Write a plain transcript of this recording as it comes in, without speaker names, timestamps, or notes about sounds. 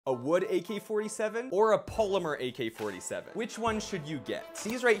A wood AK-47 or a polymer AK-47? Which one should you get?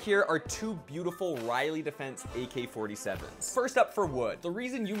 These right here are two beautiful Riley Defense AK-47s. First up for wood. The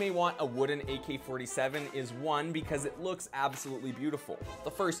reason you may want a wooden AK-47 is one, because it looks absolutely beautiful.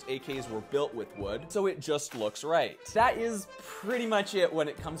 The first AKs were built with wood, so it just looks right. That is pretty much it when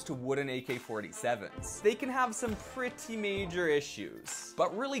it comes to wooden AK-47s. They can have some pretty major issues,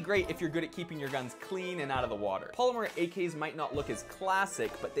 but really great if you're good at keeping your guns clean and out of the water. Polymer AKs might not look as classic,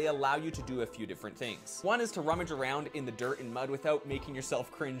 but they allow you to do a few different things. One is to rummage around in the dirt and mud without making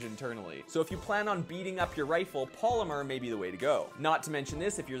yourself cringe internally. So if you plan on beating up your rifle, polymer may be the way to go. Not to mention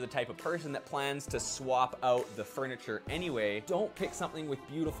this, if you're the type of person that plans to swap out the furniture anyway, don't pick something with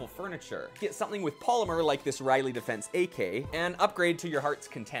beautiful furniture. Get something with polymer like this Riley Defense AK and upgrade to your heart's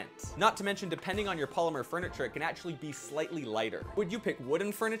content. Not to mention, depending on your polymer furniture, it can actually be slightly lighter. Would you pick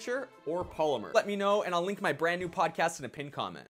wooden furniture or polymer? Let me know and I'll link my brand new podcast in a pinned comment.